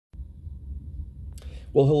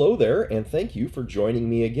Well, hello there, and thank you for joining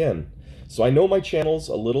me again. So I know my channel's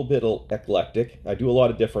a little bit eclectic. I do a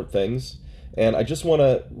lot of different things, and I just want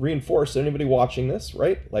to reinforce anybody watching this,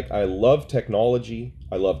 right? Like, I love technology,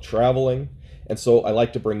 I love traveling, and so I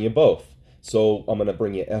like to bring you both. So I'm going to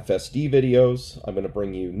bring you FSD videos, I'm going to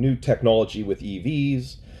bring you new technology with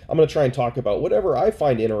EVs, I'm going to try and talk about whatever I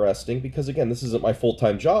find interesting, because again, this isn't my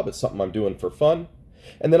full-time job, it's something I'm doing for fun.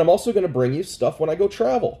 And then I'm also going to bring you stuff when I go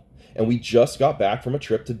travel. And we just got back from a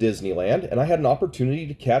trip to Disneyland, and I had an opportunity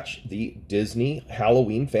to catch the Disney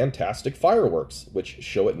Halloween Fantastic Fireworks, which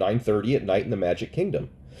show at 9:30 at night in the Magic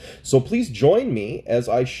Kingdom. So please join me as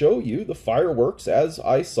I show you the fireworks as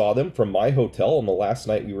I saw them from my hotel on the last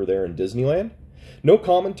night we were there in Disneyland. No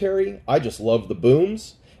commentary, I just love the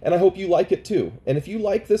booms, and I hope you like it too. And if you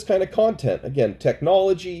like this kind of content, again,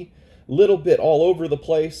 technology, little bit all over the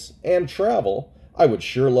place, and travel, I would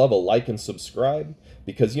sure love a like and subscribe,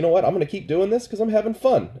 because you know what? I'm going to keep doing this because I'm having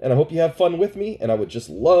fun, and I hope you have fun with me, and I would just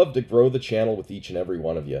love to grow the channel with each and every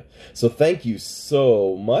one of you. So thank you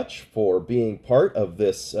so much for being part of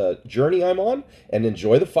this journey I'm on, and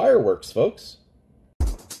enjoy the fireworks, folks.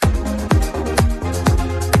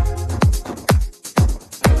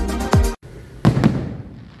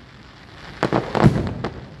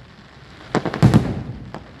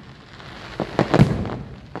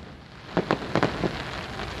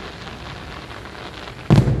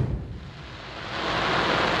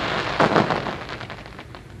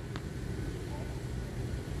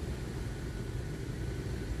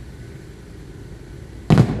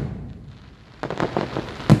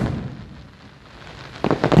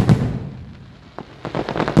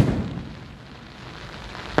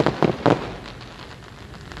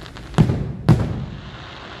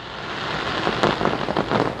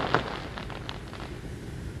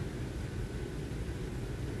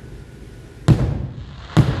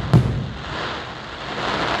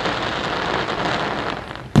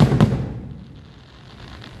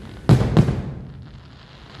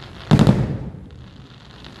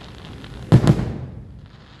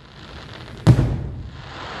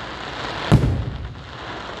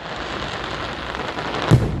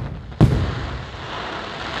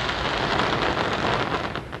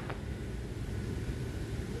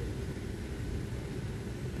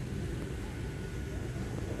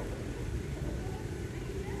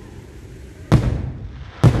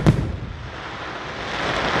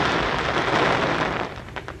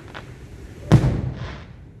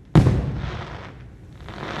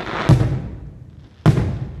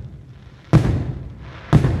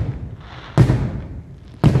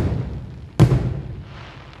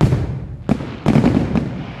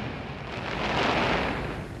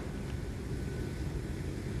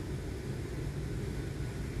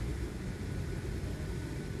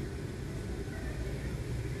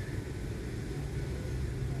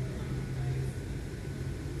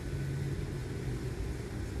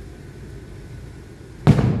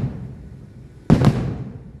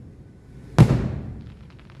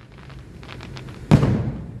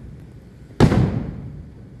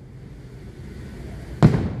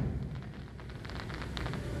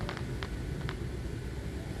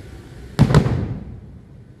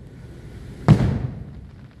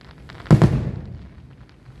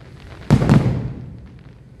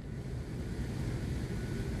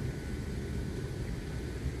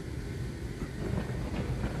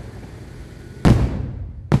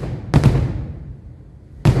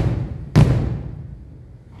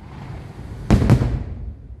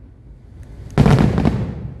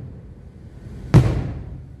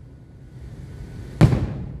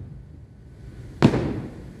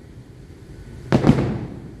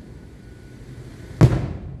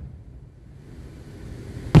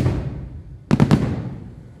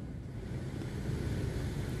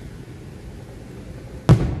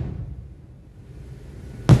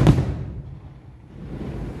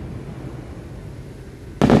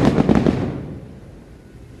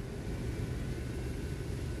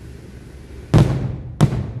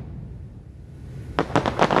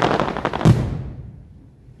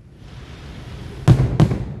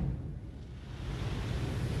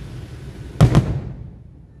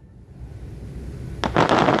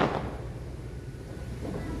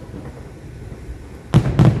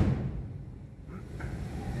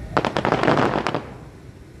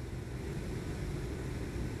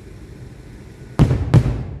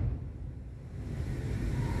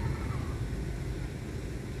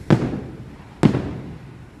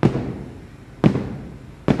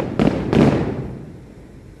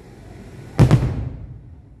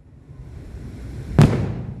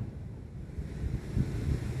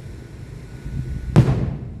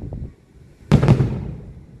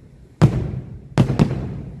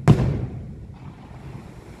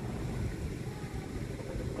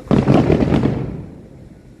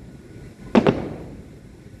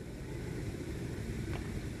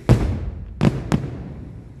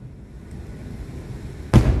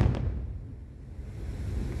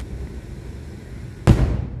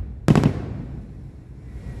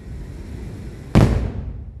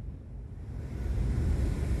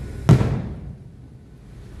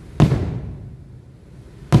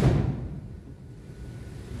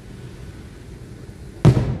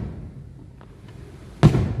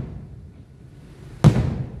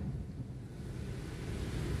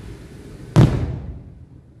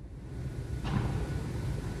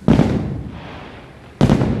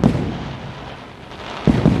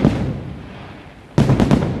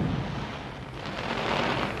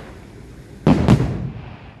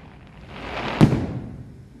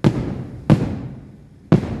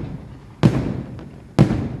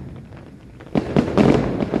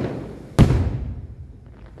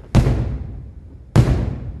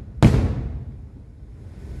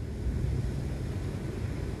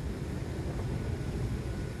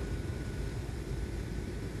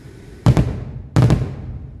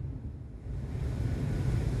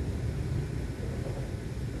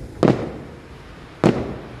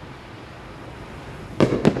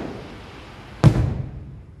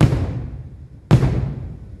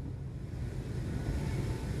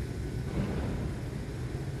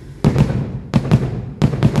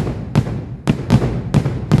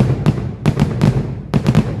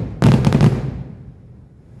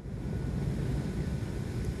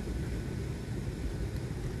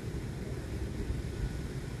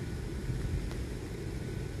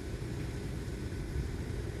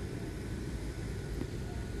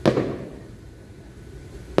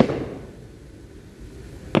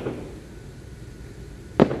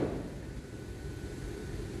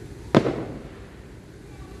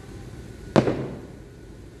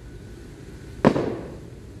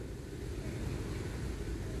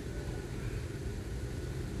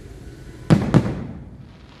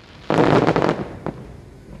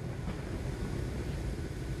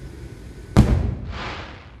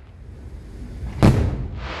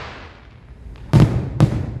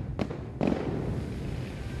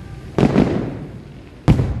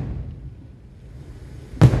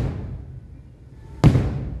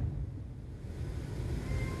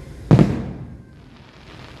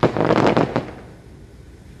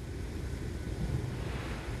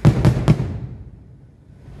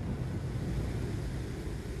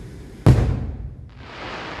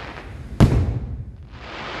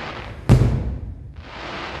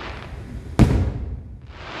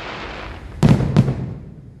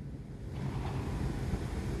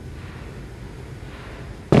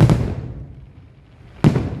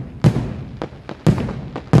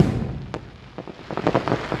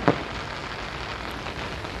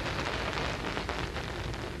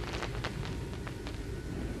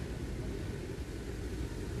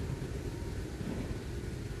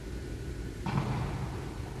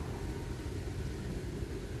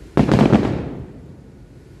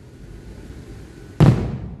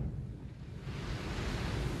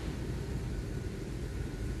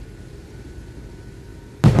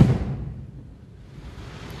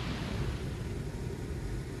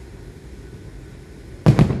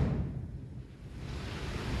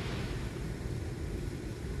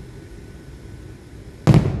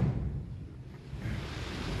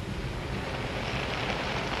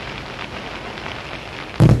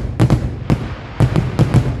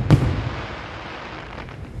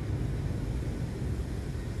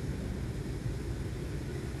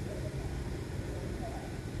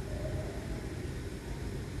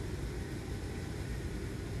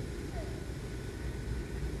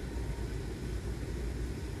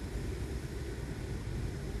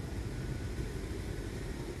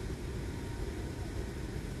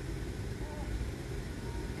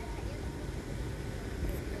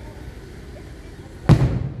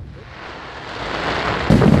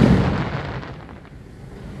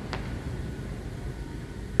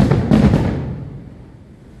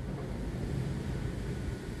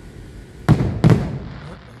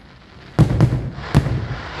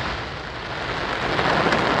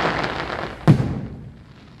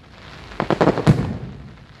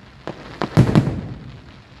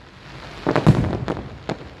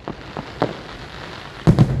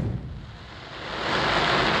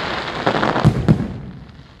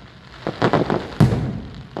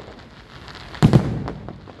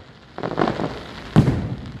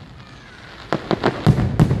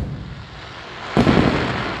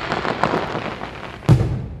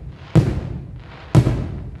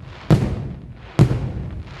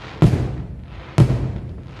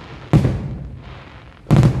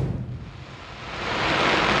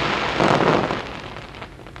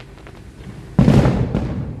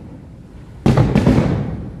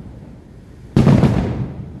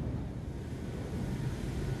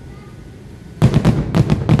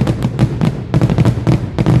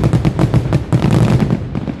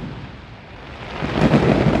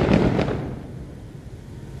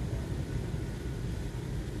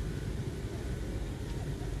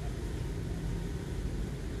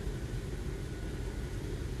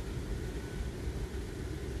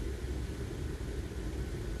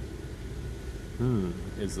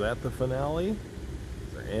 is that the finale?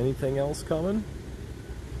 Is there anything else coming?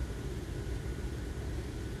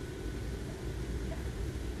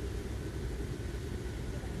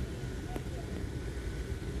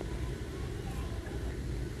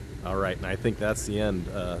 All right, and I think that's the end.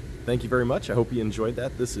 Thank you very much. I hope you enjoyed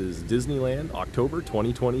that. This is Disneyland, October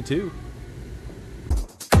 2022.